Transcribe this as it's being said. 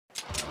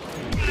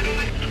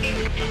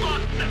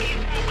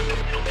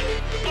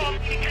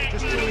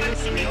Just join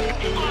us, we are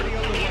already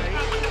on the way.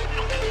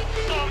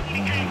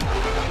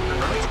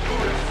 It's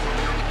Chris.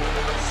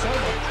 So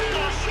much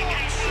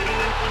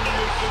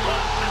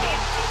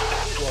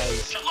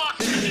shots!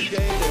 This is a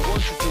game they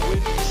wanted to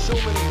win for so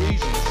many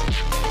reasons,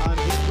 and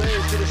his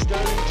players did a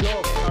sterling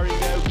job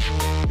carrying out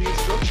the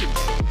instructions.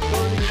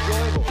 Thoroughly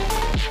enjoyable.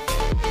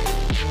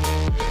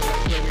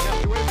 That's where we have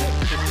to end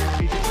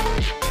it.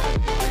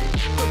 And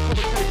my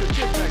commentator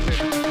Jim Becklin.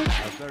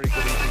 A very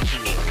good evening to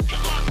you.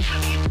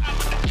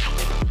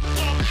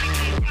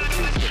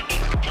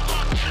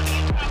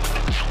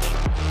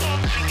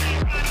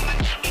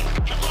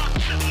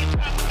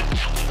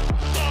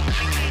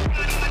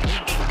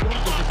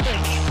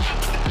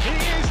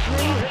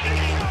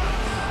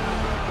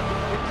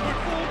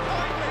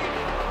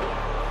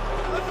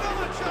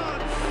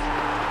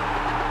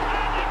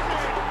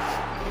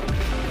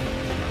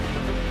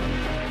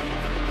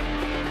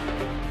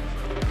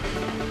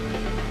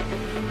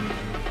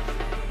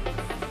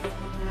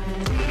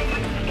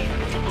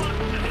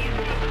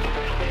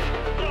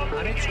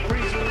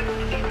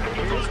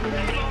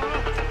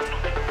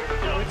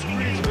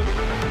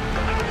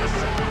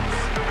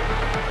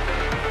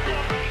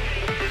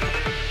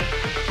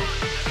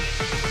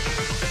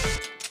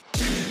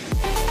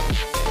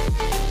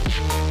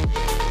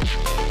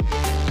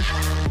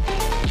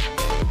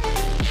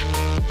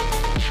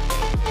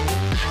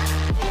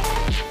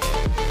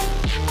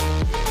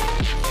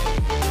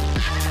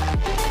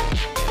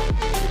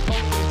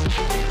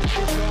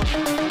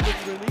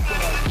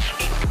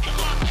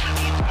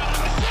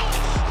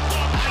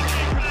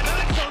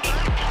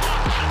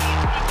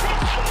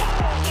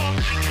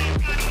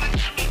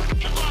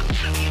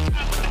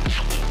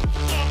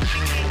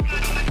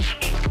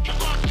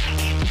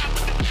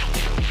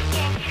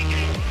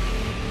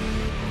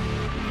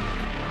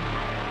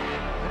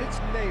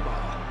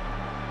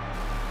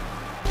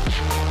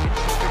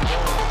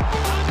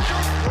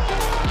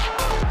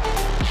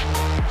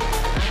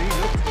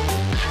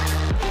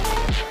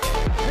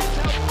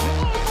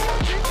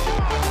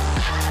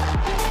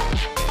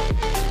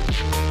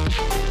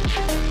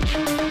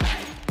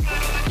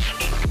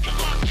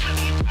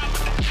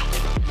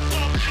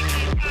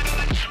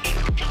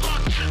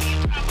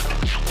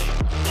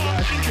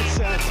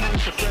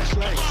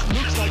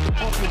 Looks like a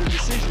popular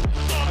decision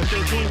as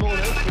they're going all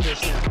out for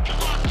this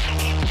now.